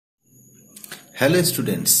Hello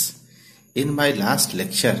students, in my last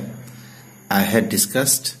lecture I had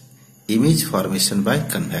discussed image formation by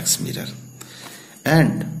convex mirror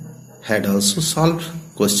and had also solved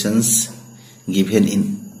questions given in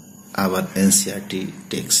our NCERT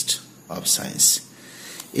text of science.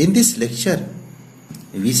 In this lecture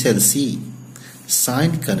we shall see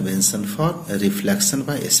sign convention for reflection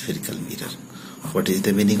by a spherical mirror. What is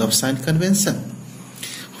the meaning of sign convention?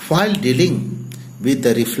 While dealing with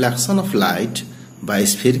the reflection of light by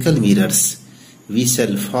spherical mirrors, we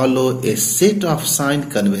shall follow a set of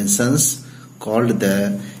sign conventions called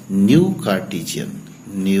the New Cartesian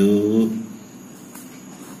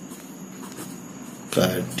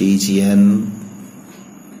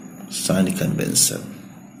sign convention.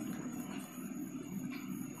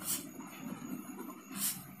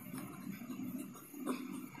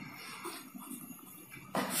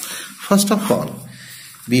 First of all,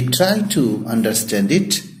 we try to understand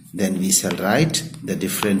it, then we shall write the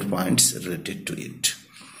different points related to it.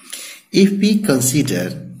 If we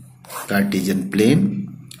consider Cartesian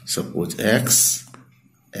plane, suppose x,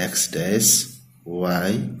 x dash,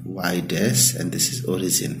 y dash, and this is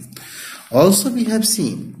origin. Also we have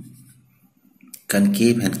seen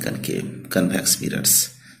concave and convex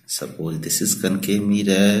mirrors. Suppose this is concave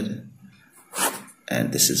mirror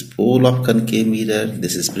and this is pole of concave mirror,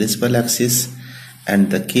 this is principal axis.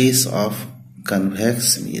 And the case of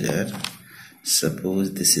convex mirror,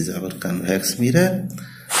 suppose this is our convex mirror,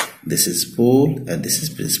 this is pole and this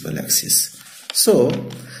is principal axis. So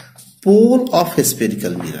pole of a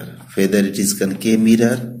spherical mirror, whether it is concave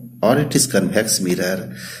mirror or it is convex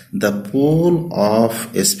mirror, the pole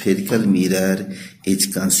of a spherical mirror is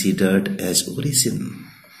considered as origin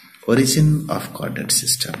of coordinate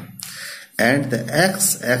system, and the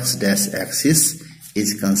x dash axis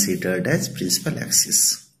is considered as principal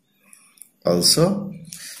axis. Also,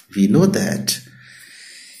 we know that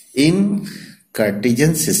in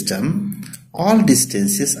Cartesian system, all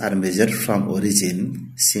distances are measured from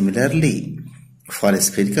origin. Similarly, for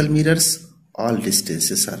spherical mirrors, all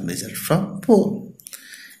distances are measured from pole.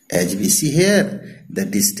 As we see here, the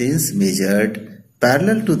distance measured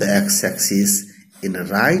parallel to the x-axis in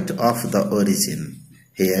right of the origin.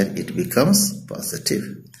 Here it becomes positive.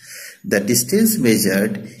 The distance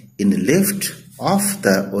measured in left of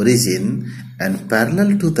the origin and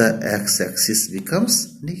parallel to the x-axis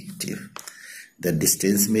becomes negative. The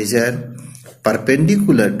distance measured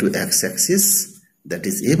perpendicular to x-axis, that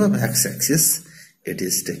is above x-axis, it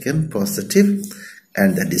is taken positive,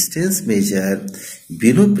 and the distance measured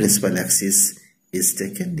below principal axis is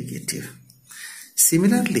taken negative.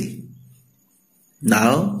 Similarly,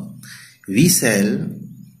 now we shall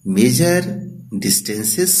measure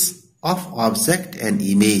distances of object and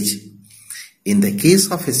image in the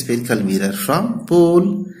case of a spherical mirror from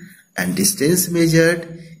pole, and distance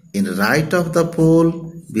measured in right of the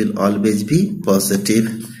pole will always be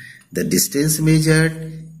positive. The distance measured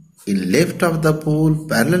in left of the pole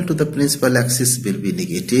parallel to the principal axis will be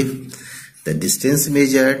negative. The distance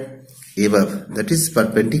measured above, that is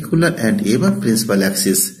perpendicular and above principal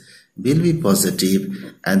axis, will be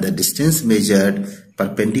positive, and the distance measured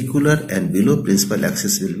perpendicular and below principal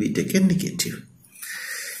axis will be taken negative.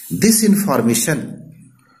 This information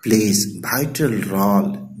plays vital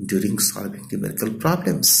role during solving numerical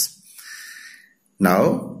problems.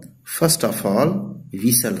 Now, first of all,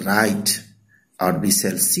 we shall write or we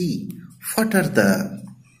shall see what are the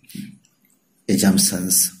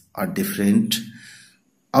assumptions or different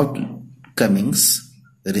outcomings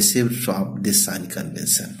received from this sign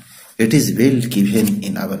convention. It is well given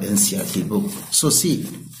in our NCERT book. So see,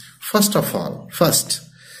 first of all,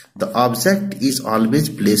 the object is always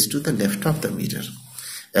placed to the left of the mirror.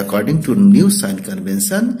 According to new sign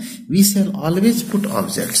convention, we shall always put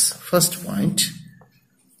objects. First point,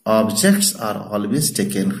 objects are always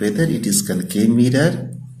taken whether it is concave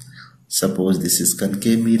mirror, suppose this is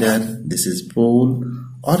concave mirror, this is pole,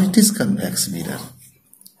 or it is convex mirror.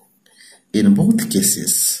 In both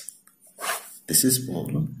cases, this is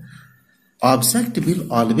pole, object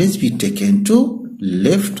will always be taken to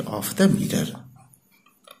left of the mirror.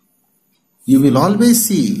 You will always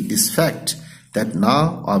see this fact that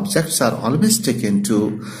now objects are always taken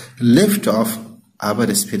to left of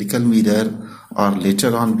our spherical mirror, or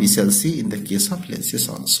later on we shall see in the case of lenses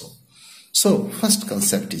also. So first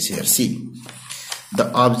concept is here. See,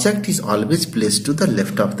 the object is always placed to the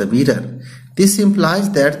left of the mirror. This implies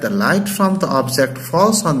that the light from the object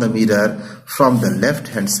falls on the mirror from the left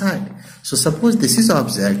hand side. So suppose this is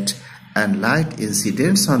object and light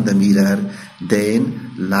incidents on the mirror,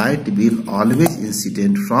 then light will always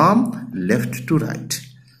incident from left to right.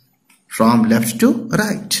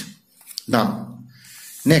 Now,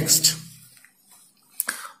 Next,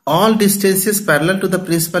 all distances parallel to the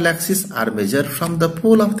principal axis are measured from the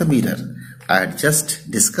pole of the mirror. I had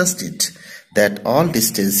just discussed it, that all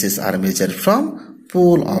distances are measured from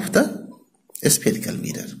pole of the spherical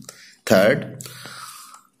mirror. Third,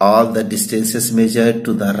 all the distances measured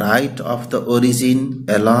to the right of the origin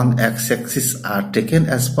along x-axis are taken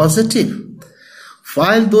as positive,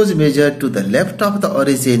 while those measured to the left of the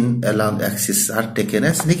origin along axis are taken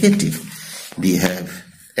as negative. We have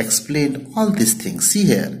explained all these things. See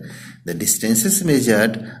here, the distances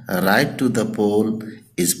measured right to the pole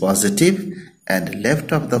is positive and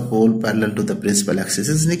left of the pole parallel to the principal axis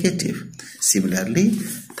is negative. Similarly,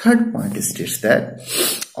 third point states that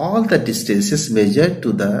all the distances measured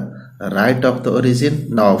to the right of the origin.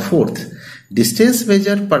 Now fourth, distance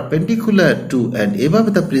measured perpendicular to and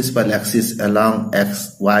above the principal axis along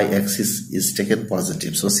y axis is taken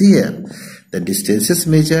positive. So see here, the distances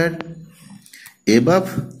measured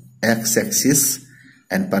above x-axis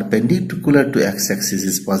and perpendicular to x-axis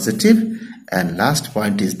is positive, and last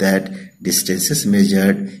point is that distances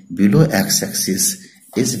measured below x-axis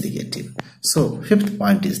is negative. So fifth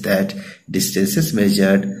point is that distances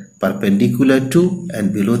measured perpendicular to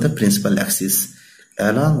and below the principal axis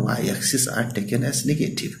along y-axis are taken as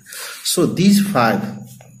negative. So these 5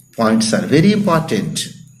 points are very important,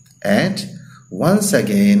 and once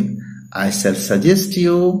again I shall suggest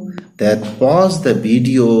you that pause the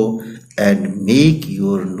video and make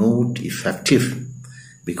your note effective,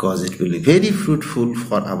 because it will be very fruitful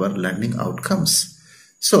for our learning outcomes.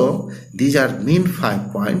 So these are main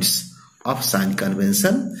 5 points of sign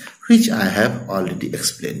convention which I have already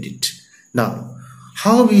explained it. Now,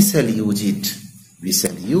 how we shall use it? We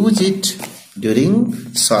shall use it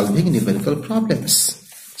during solving numerical problems.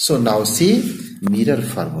 So now see mirror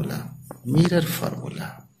formula. Mirror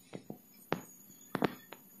formula.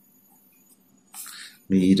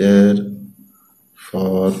 Mirror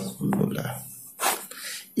formula.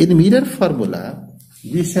 In mirror formula,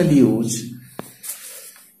 we shall use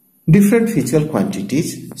different physical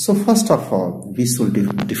quantities. So first of all, we should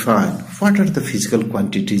define what are the physical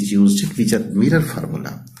quantities used in mirror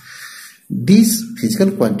formula. These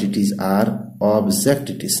physical quantities are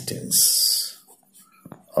object distance,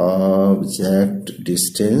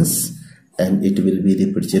 and it will be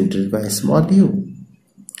represented by small u.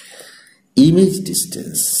 Image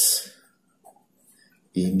distance,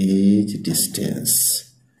 and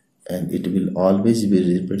it will always be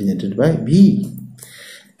represented by b.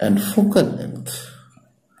 And focal length,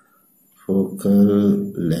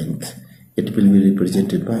 it will be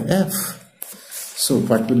represented by f. So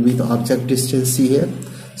what will be the object distance here?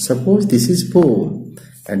 Suppose this is pole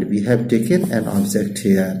and we have taken an object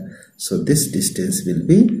here, so this distance will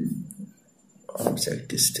be object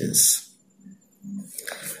distance.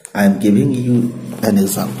 I am giving you an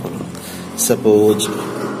example. Suppose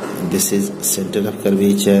this is center of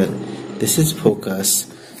curvature, this is focus.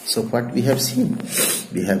 So what we have seen?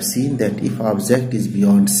 We have seen that if object is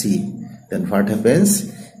beyond C, then what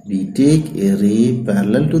happens? We take a ray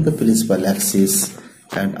parallel to the principal axis,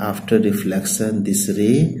 and after reflection this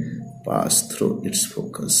ray passes through its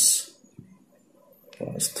focus.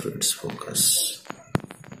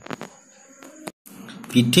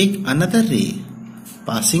 We take another ray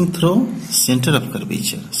passing through center of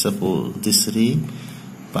curvature. Suppose this ray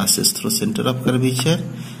passes through center of curvature,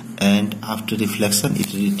 and after reflection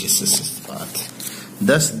it retraces its path.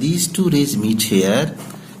 Thus these two rays meet here,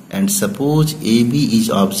 and suppose AB is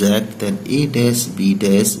object, then A dash B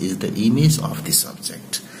dash is the image of this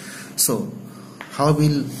object. So how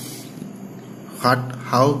we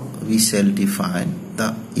shall define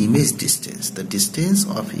the image distance? The distance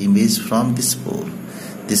of image from this pole.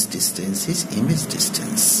 This distance is image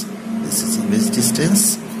distance. This is image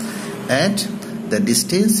distance, and the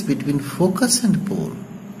distance between focus and pole.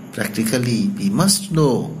 Practically, we must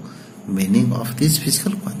know meaning of these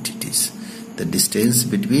physical quantities. The distance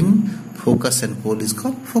between focus and pole is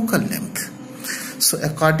called focal length. So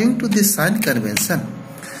according to this sign convention,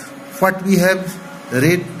 what we have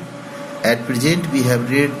read at present, we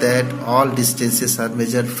have read that all distances are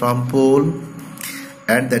measured from pole,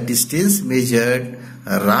 and the distance measured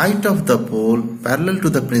right of the pole parallel to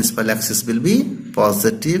the principal axis will be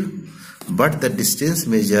positive, but the distance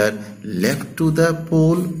measured left to the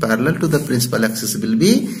pole parallel to the principal axis will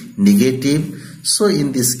be negative. So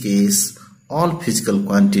in this case, all physical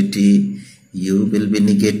quantity u will be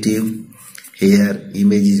negative. Here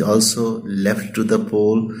image is also left to the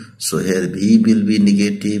pole, so here v will be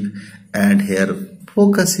negative, and here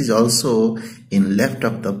focus is also in left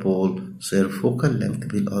of the pole, so here focal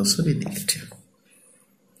length will also be negative.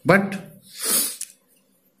 But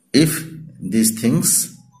if these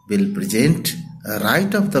things will present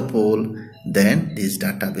right of the pole, then this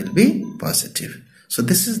data will be positive. So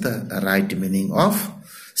this is the right meaning of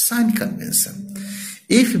sign convention.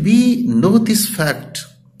 If we know this fact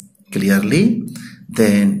clearly,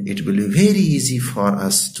 then it will be very easy for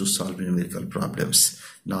us to solve numerical problems.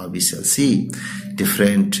 Now we shall see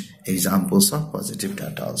different examples of positive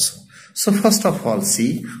data also. So first of all,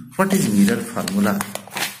 see what is mirror formula.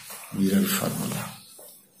 Mirror formula.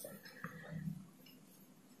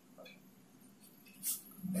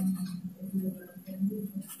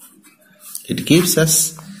 It gives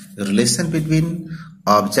us a relation between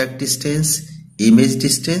object distance, image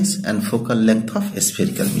distance and focal length of a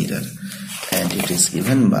spherical mirror. And it is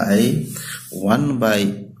given by 1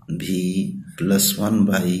 by V plus 1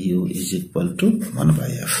 by U is equal to 1 by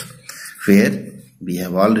F. Where we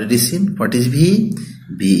have already seen what is V.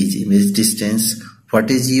 V is image distance.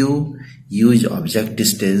 What is U? U is object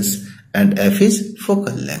distance and F is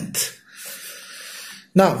focal length.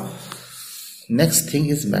 Now, next thing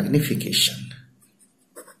is magnification.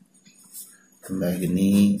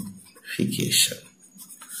 Magnification.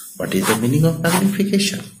 What is the meaning of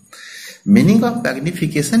magnification? Meaning of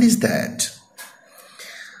magnification is that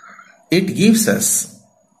it gives us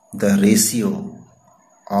the ratio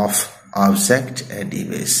of object and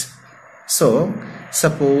image. So,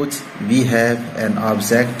 suppose we have an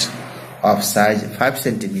object of size 5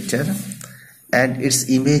 centimeter and its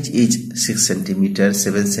image is 6 centimeter,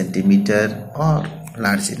 7 centimeter or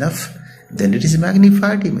large enough, then it is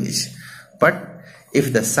magnified image. But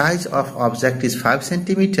if the size of object is 5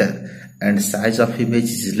 centimeter and size of image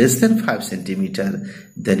is less than 5 centimeter,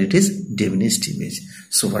 then it is diminished image.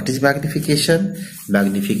 So what is magnification?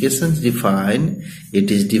 Magnification is defined.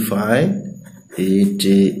 It is defined as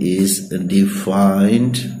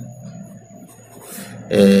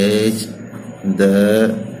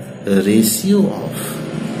the ratio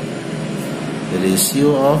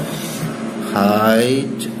of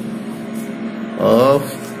height of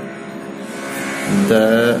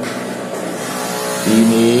the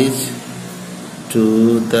image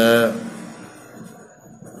to the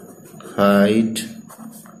height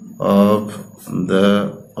of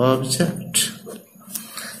the object.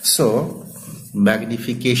 So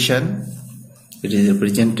magnification, it is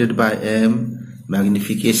represented by M.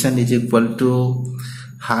 Magnification is equal to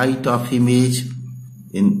height of image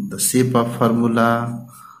in the shape of formula,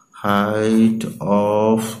 height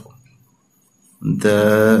of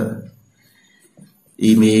the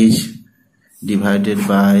image divided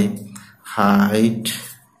by height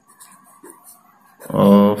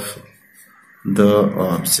of the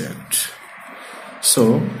object.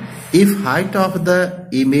 So if height of the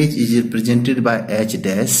image is represented by h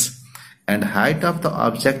dash and height of the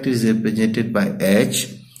object is represented by h,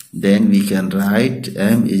 then we can write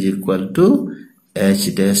M is equal to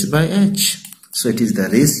h dash by h. So it is the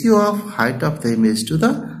ratio of height of the image to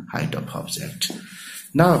the height of object.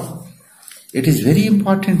 Now it is very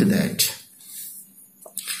important that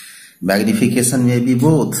magnification may be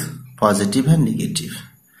both positive and negative.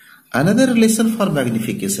 Another relation for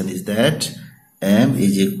magnification is that M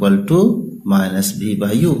is equal to minus B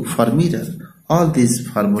by U for mirror. All these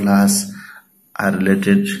formulas are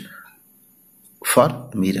related for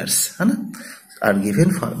mirrors, are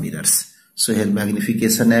given for mirrors. So here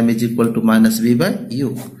magnification M is equal to minus B by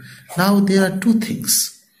U. Now there are two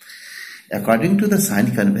things. According to the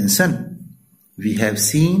sign convention, we have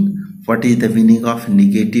seen what is the meaning of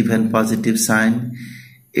negative and positive sign.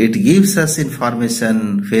 It gives us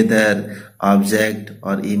information whether object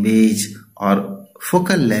or image or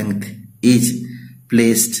focal length is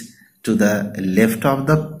placed to the left of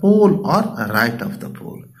the pole or right of the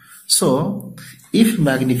pole. So if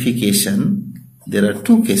magnification, there are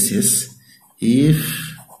two cases.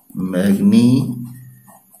 If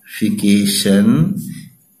magnification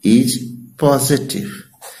is positive,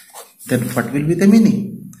 then what will be the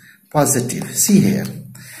meaning? Positive. See here,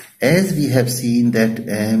 as we have seen that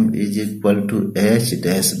M is equal to h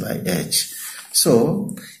dash by h.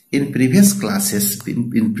 So in previous classes,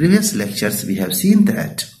 in previous lectures, we have seen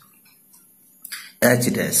that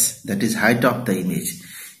h dash, that is height of the image.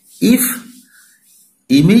 If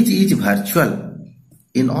image is virtual,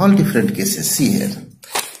 in all different cases, see here,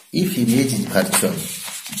 if image is virtual,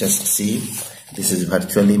 just see, this is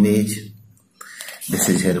virtual image, this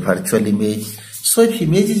is here virtual image. So if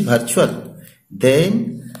image is virtual,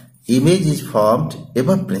 then image is formed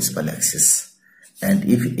above principal axis. And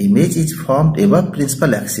if image is formed above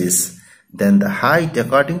principal axis, then the height,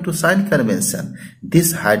 according to sign convention,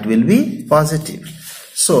 this height will be positive.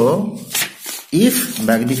 So if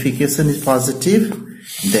magnification is positive,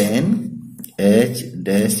 then h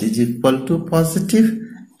dash is equal to positive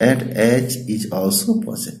and H is also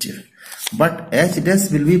positive. But H dash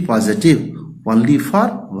will be positive only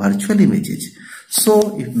for virtual images.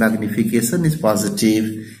 So if magnification is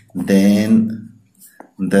positive, then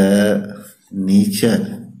the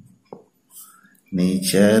nature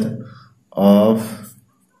of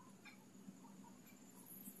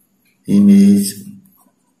image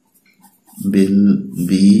will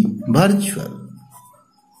be virtual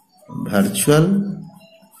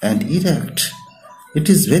and erect. It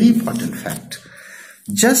is very important fact.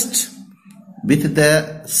 Just with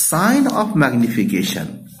the sign of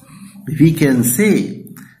magnification, we can say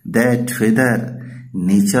that whether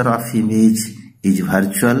nature of image is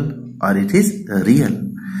virtual or it is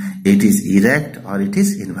real, it is erect or it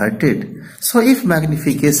is inverted. So if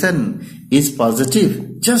magnification is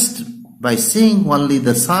positive, just by seeing only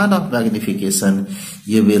the sign of magnification,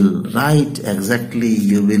 you will write exactly,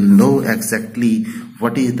 you will know exactly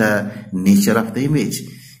what is the nature of the image.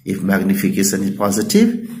 If magnification is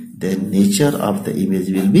positive, then nature of the image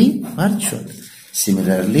will be virtual.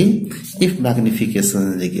 Similarly, if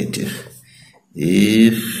magnification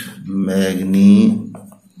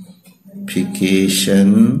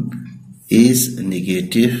is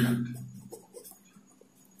negative,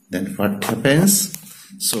 then what happens?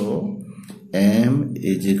 So M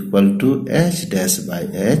is equal to H dash by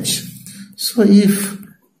H. So if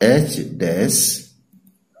H dash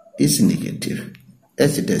is negative,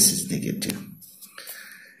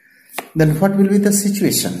 then what will be the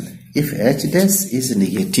situation? If H dash is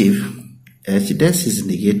negative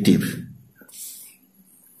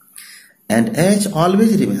and H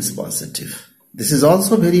always remains positive. This is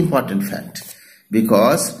also very important fact,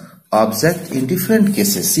 because object in different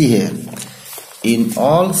cases, see here, in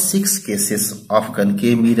all 6 cases of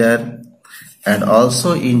concave mirror and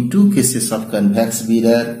also in 2 cases of convex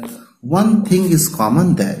mirror, one thing is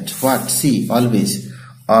common, that what? See, always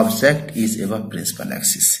object is ever principal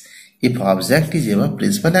axis. If object is ever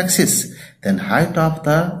principal axis, then height of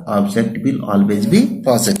the object will always be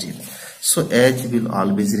positive. So H will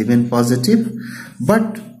always remain positive.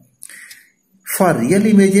 But for real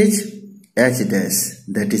images, H dash,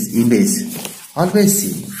 that is image, always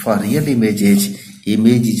see, for real images,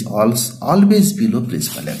 image is always below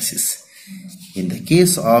principal axis. In the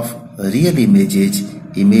case of real images,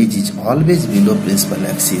 image is always below principal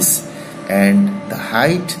axis and the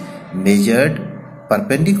height measured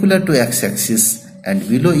perpendicular to x-axis and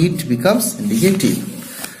below it becomes negative.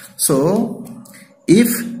 So if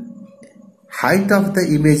height of the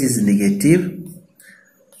image is negative,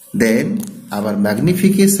 then our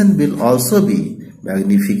magnification will also be,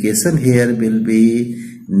 magnification here will be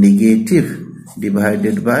negative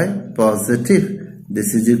divided by positive.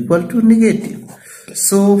 This is equal to negative.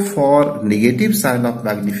 So for negative sign of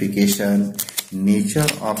magnification, nature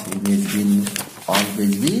of image will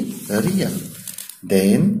always be real.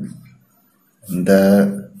 Then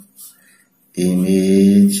the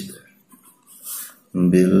image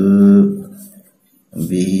will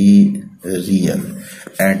be real.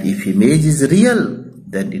 And if image is real,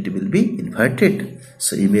 then it will be inverted.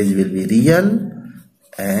 So image will be real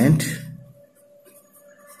and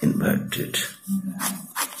inverted.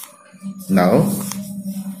 Now,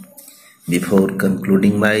 before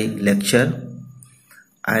concluding my lecture,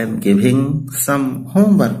 I am giving some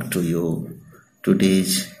homework to you.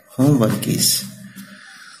 Today's homework is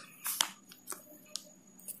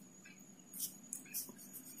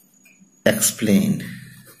explain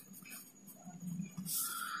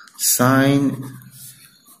sign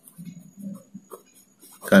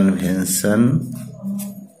convention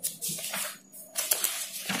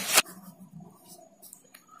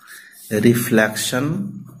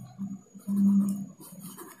reflection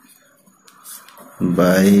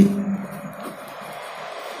by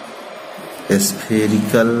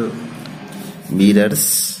spherical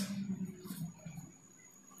mirrors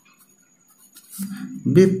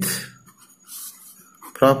with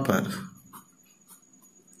proper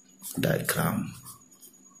diagram.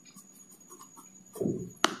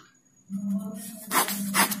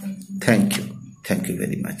 Thank you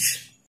very much.